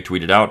AHA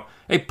tweeted out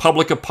a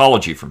public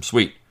apology from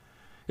Sweet.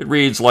 It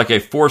reads like a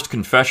forced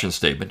confession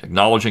statement,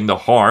 acknowledging the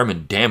harm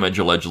and damage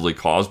allegedly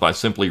caused by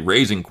simply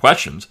raising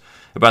questions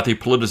about the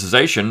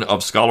politicization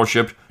of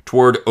scholarship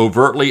toward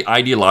overtly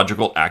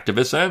ideological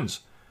activist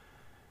ends.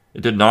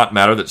 It did not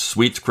matter that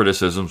Sweet's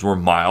criticisms were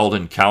mild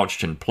and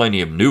couched in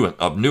plenty of nuance,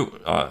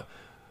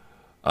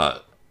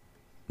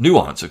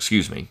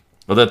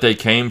 or that they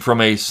came from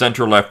a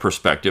center-left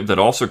perspective that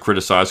also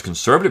criticized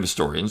conservative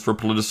historians for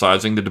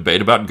politicizing the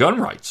debate about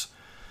gun rights.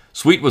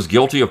 Sweet was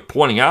guilty of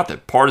pointing out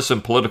that partisan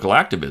political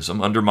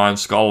activism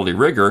undermines scholarly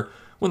rigor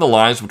when the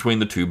lines between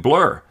the two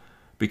blur,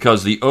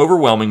 because the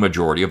overwhelming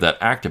majority of that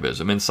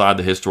activism inside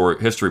the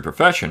history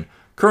profession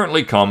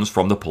currently comes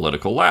from the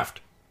political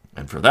left.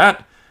 And for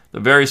that, the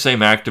very same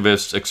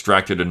activists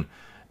extracted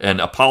an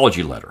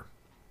apology letter.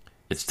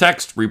 Its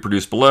text,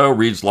 reproduced below,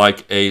 reads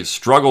like a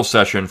struggle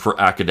session for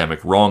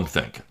academic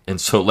wrongthink.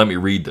 And so let me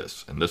read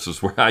this. And this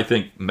is where I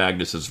think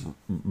Magnus is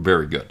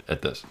very good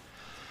at this.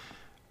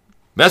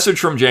 Message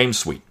from James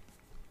Sweet.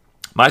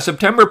 My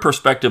September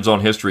Perspectives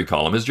on History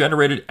column has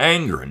generated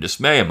anger and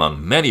dismay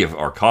among many of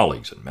our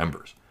colleagues and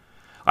members.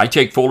 I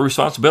take full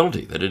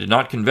responsibility that it did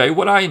not convey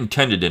what I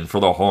intended in for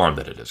the harm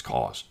that it has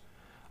caused.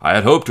 I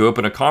had hoped to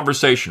open a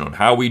conversation on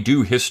how we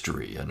do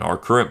history in our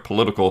current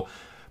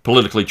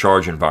politically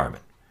charged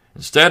environment.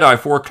 Instead, I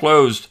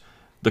foreclosed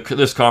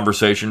this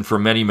conversation for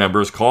many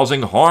members,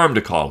 causing harm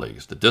to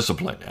colleagues, the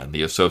discipline, and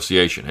the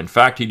association. In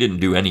fact, he didn't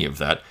do any of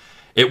that.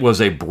 It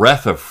was a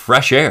breath of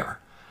fresh air,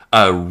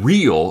 a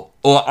real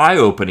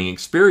eye-opening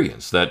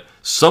experience that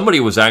somebody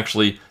was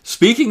actually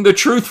speaking the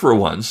truth for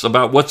once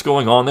about what's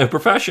going on in their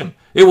profession.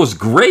 It was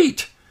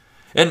great.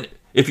 And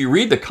if you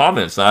read the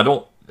comments, I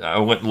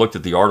went and looked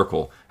at the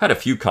article, had a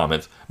few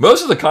comments.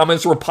 Most of the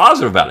comments were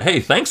positive about it. Hey,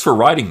 thanks for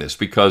writing this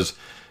because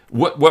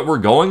what we're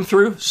going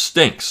through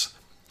stinks.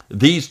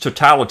 These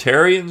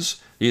totalitarian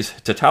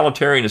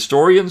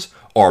historians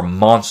are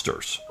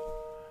monsters,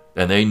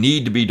 and they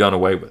need to be done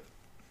away with.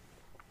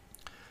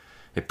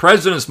 A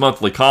President's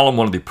Monthly column,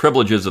 one of the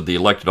privileges of the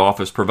elected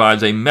office,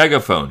 provides a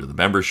megaphone to the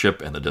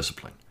membership and the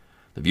discipline.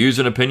 The views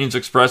and opinions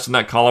expressed in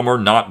that column are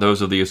not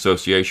those of the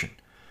association.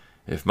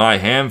 If my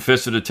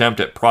ham-fisted attempt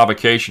at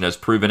provocation has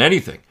proven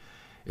anything,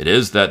 it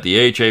is that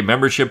the AHA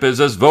membership is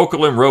as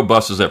vocal and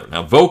robust as ever.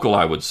 Now, vocal,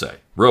 I would say.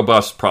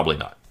 Robust, probably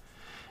not.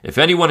 If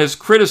anyone has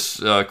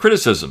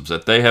criticisms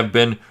that they have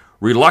been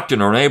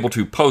reluctant or unable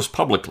to post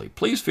publicly,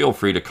 please feel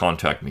free to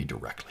contact me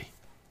directly.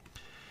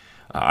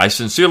 I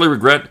sincerely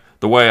regret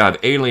the way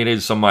I've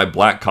alienated some of my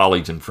black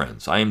colleagues and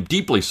friends. I am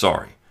deeply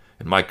sorry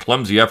in my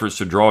clumsy efforts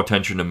to draw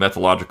attention to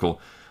methodological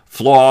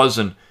flaws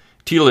and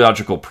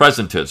teleological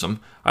presentism.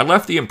 I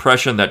left the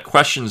impression that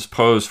questions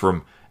posed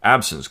from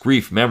absence,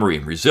 grief, memory,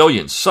 and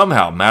resilience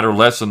somehow matter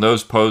less than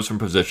those posed from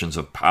positions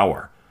of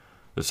power.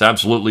 This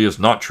absolutely is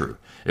not true.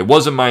 It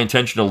wasn't my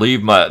intention to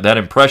leave that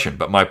impression,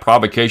 but my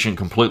provocation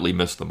completely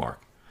missed the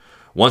mark.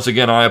 Once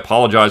again, I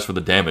apologize for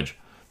the damage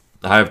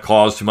I have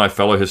caused to my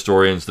fellow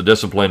historians, the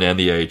discipline, and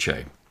the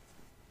AHA.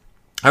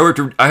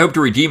 I hope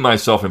to redeem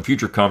myself in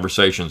future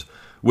conversations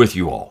with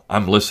you all.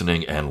 I'm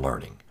listening and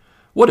learning.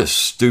 What a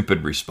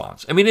stupid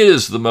response. I mean, it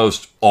is the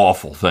most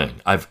awful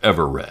thing I've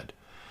ever read.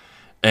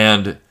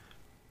 And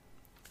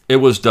it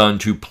was done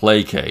to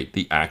placate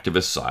the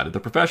activist side of the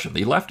profession,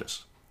 the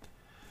leftists.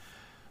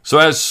 So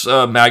as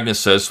Magnus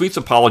says, Sweet's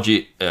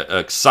apology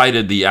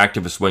excited the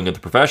activist wing of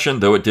the profession,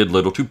 though it did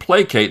little to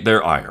placate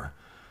their ire.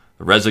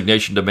 The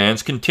resignation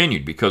demands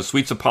continued because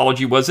Sweet's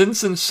apology was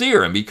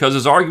insincere and because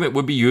his argument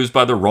would be used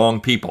by the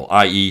wrong people,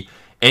 i.e.,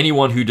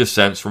 anyone who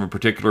dissents from a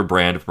particular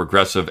brand of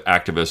progressive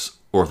activist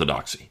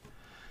orthodoxy.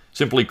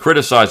 Simply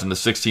criticizing the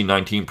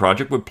 1619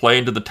 Project would play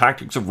into the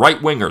tactics of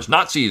right-wingers,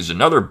 Nazis,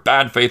 and other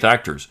bad faith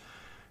actors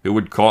who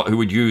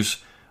would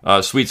use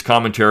Sweet's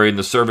commentary in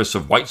the service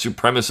of white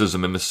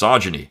supremacism and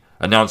misogyny,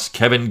 announced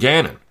Kevin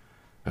Gannon,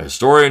 a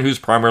historian who's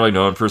primarily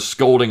known for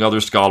scolding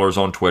other scholars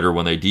on Twitter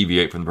when they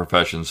deviate from the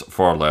profession's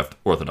far-left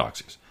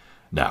orthodoxies.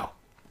 Now,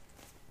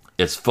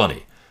 it's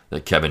funny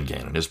that Kevin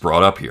Gannon is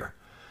brought up here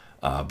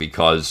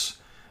because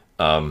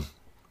Kevin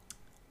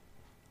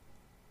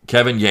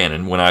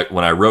Gannon, when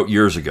I wrote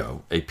years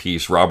ago a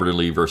piece, Robert E.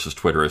 Lee versus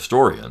Twitter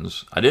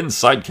Historians, I didn't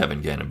cite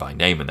Kevin Gannon by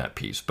name in that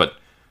piece, but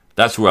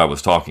that's who I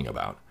was talking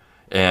about.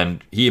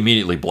 And he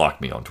immediately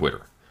blocked me on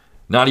Twitter.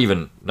 Not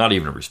even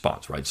a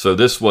response, right? So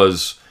this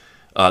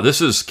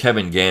is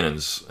Kevin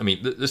Gannon's,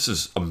 this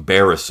is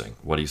embarrassing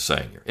what he's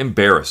saying here.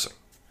 Embarrassing.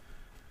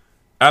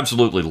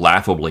 Absolutely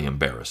laughably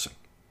embarrassing.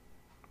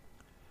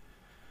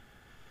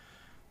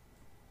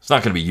 It's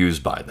not going to be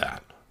used by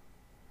that.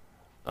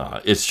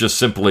 It's just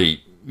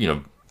simply,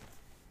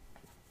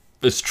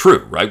 it's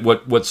true, right?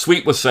 What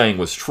Sweet was saying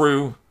was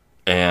true,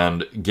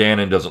 and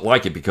Gannon doesn't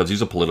like it because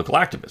he's a political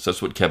activist.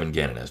 That's what Kevin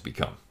Gannon has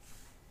become.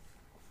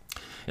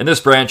 In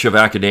this branch of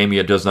academia,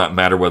 it does not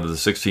matter whether the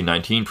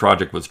 1619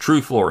 Project was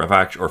truthful or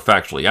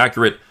factually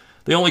accurate.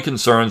 The only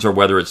concerns are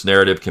whether its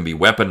narrative can be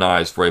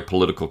weaponized for a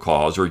political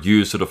cause or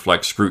used to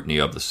deflect scrutiny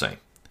of the same.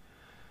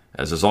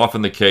 As is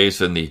often the case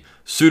in the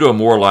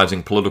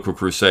pseudo-moralizing political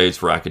crusades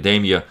for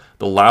academia,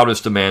 the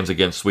loudest demands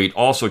against Sweet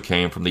also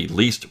came from the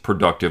least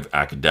productive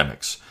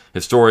academics,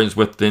 historians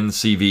with thin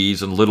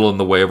CVs and little in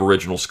the way of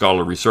original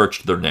scholarly research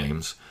to their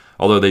names,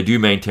 although they do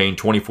maintain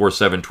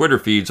 24/7 Twitter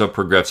feeds of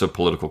progressive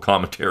political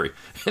commentary.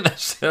 And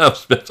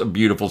that's a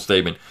beautiful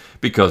statement,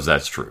 because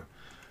that's true.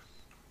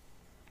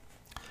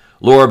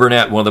 Laura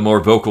Burnett, one of the more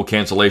vocal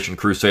cancellation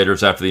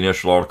crusaders after the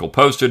initial article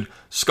posted,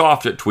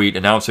 scoffed at tweet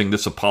announcing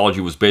this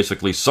apology was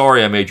basically,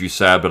 "Sorry I made you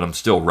sad, but I'm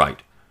still right."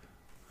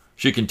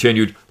 She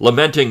continued,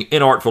 "Lamenting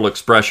inartful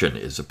expression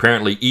is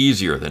apparently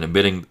easier than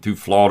admitting to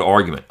flawed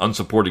argument,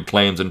 unsupported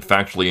claims, and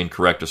factually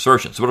incorrect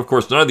assertions." But of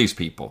course, none of these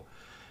people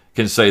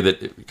can say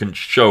that, can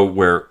show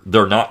where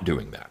they're not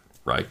doing that,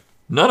 right?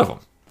 None of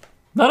them.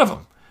 None of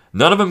them.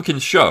 None of them can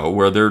show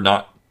where they're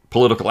not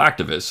political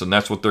activists, and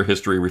that's what their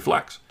history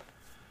reflects.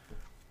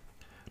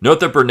 Note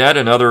that Burnett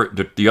and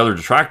the other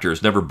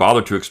detractors never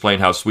bothered to explain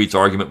how Sweet's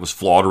argument was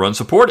flawed or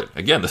unsupported.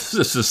 Again, this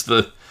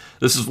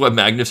is what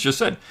Magnus just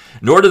said.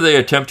 Nor did they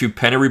attempt to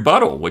pen a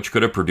rebuttal, which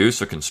could have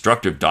produced a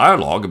constructive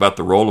dialogue about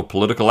the role of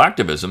political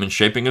activism in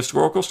shaping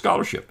historical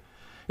scholarship.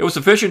 It was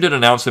sufficient to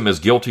denounce him as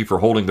guilty for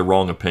holding the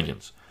wrong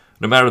opinions.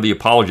 No matter the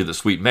apology that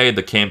Sweet made,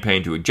 the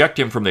campaign to eject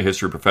him from the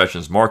history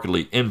profession's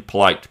markedly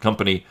impolite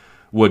company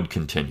would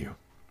continue.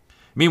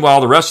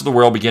 Meanwhile, the rest of the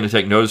world began to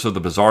take notice of the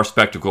bizarre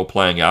spectacle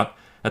playing out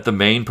at the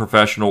main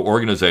professional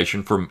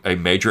organization for a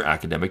major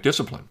academic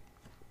discipline.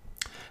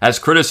 As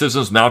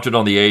criticisms mounted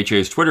on the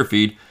AHA's Twitter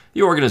feed,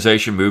 the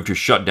organization moved to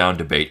shut down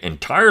debate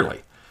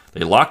entirely.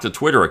 They locked the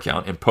Twitter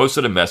account and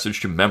posted a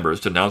message to members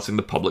denouncing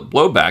the public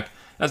blowback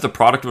as the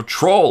product of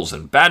trolls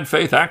and bad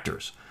faith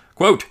actors.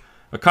 Quote,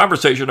 "A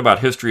conversation about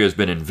history has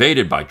been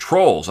invaded by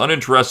trolls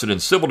uninterested in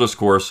civil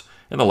discourse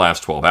in the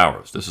last 12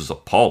 hours. This is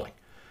appalling.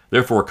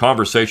 Therefore,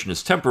 conversation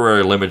is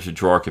temporarily limited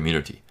to our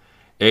community.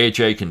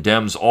 AHA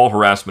condemns all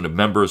harassment of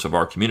members of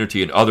our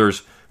community and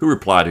others who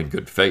replied in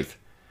good faith."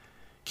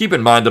 Keep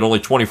in mind that only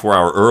 24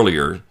 hours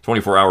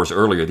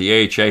earlier, the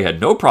AHA had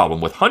no problem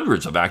with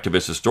hundreds of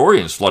activist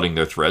historians flooding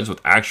their threads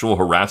with actual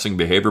harassing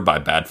behavior by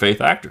bad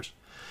faith actors.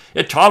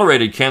 It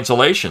tolerated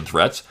cancellation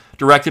threats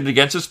directed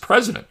against its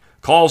president,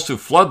 calls to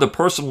flood the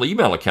personal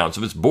email accounts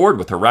of its board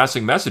with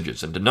harassing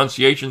messages and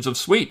denunciations of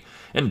Sweet,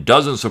 and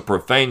dozens of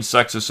profane,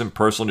 sexist, and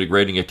personally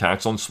degrading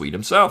attacks on Sweet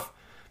himself.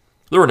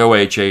 There were no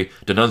AHA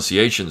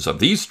denunciations of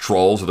these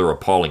trolls or their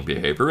appalling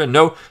behavior, and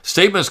no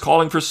statements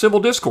calling for civil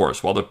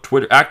discourse, while the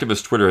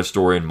activist Twitter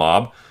historian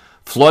mob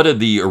flooded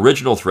the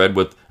original thread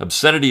with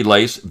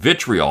obscenity-laced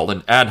vitriol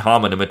and ad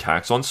hominem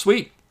attacks on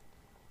Sweet.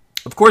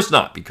 Of course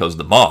not, because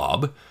the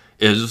mob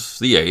is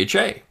the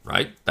AHA,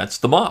 right? That's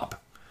the mob.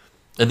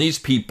 And these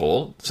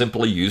people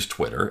simply use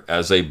Twitter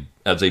as a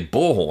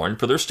bullhorn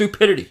for their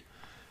stupidity.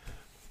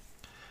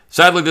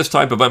 Sadly, this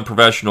type of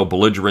unprofessional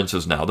belligerence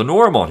is now the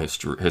norm on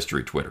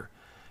history Twitter.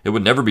 It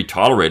would never be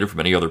tolerated from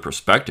any other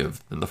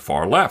perspective than the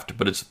far left,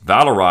 but it's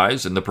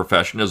valorized in the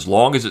profession as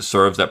long as it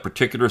serves that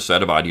particular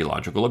set of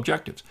ideological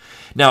objectives.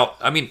 Now,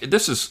 I mean,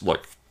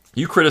 look,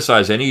 you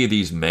criticize any of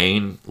these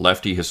main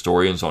lefty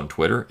historians on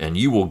Twitter, and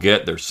you will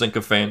get their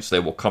sycophants. They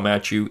will come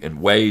at you in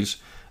ways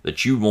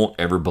that you won't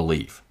ever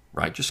believe,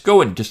 right? Just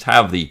go and just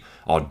have the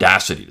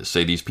audacity to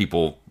say these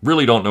people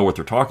really don't know what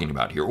they're talking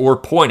about here, or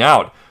point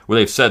out where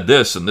they've said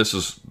this, and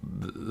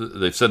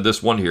they've said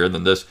this one here, and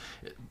then this.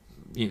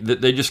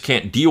 They just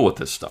can't deal with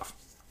this stuff.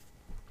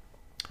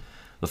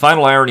 The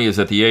final irony is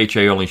that the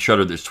AHA only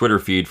shuttered its Twitter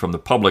feed from the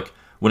public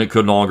when it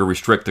could no longer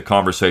restrict the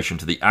conversation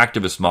to the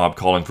activist mob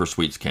calling for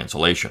Sweet's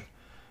cancellation.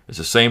 It's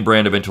the same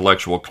brand of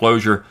intellectual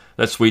closure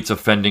that Sweet's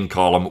offending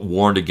column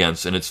warned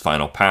against in its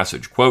final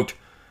passage. Quote,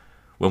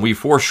 "When we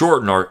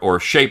foreshorten or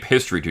shape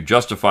history to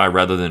justify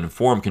rather than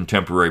inform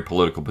contemporary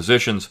political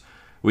positions,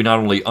 we not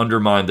only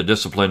undermine the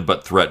discipline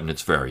but threaten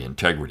its very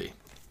integrity."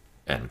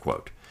 End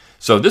quote.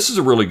 So this is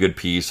a really good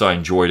piece. I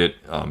enjoyed it.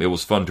 It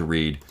was fun to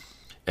read,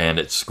 and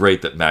it's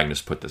great that Magnus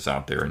put this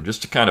out there. And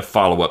just to kind of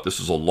follow up, this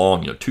was a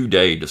long,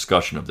 2-day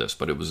discussion of this,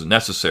 but it was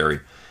necessary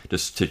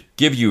just to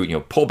give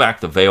you, pull back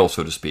the veil,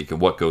 so to speak, of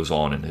what goes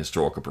on in the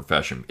historical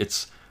profession.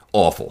 It's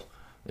awful.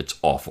 It's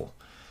awful.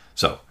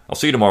 So I'll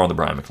see you tomorrow on the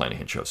Brian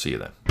McClanahan Show. See you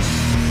then.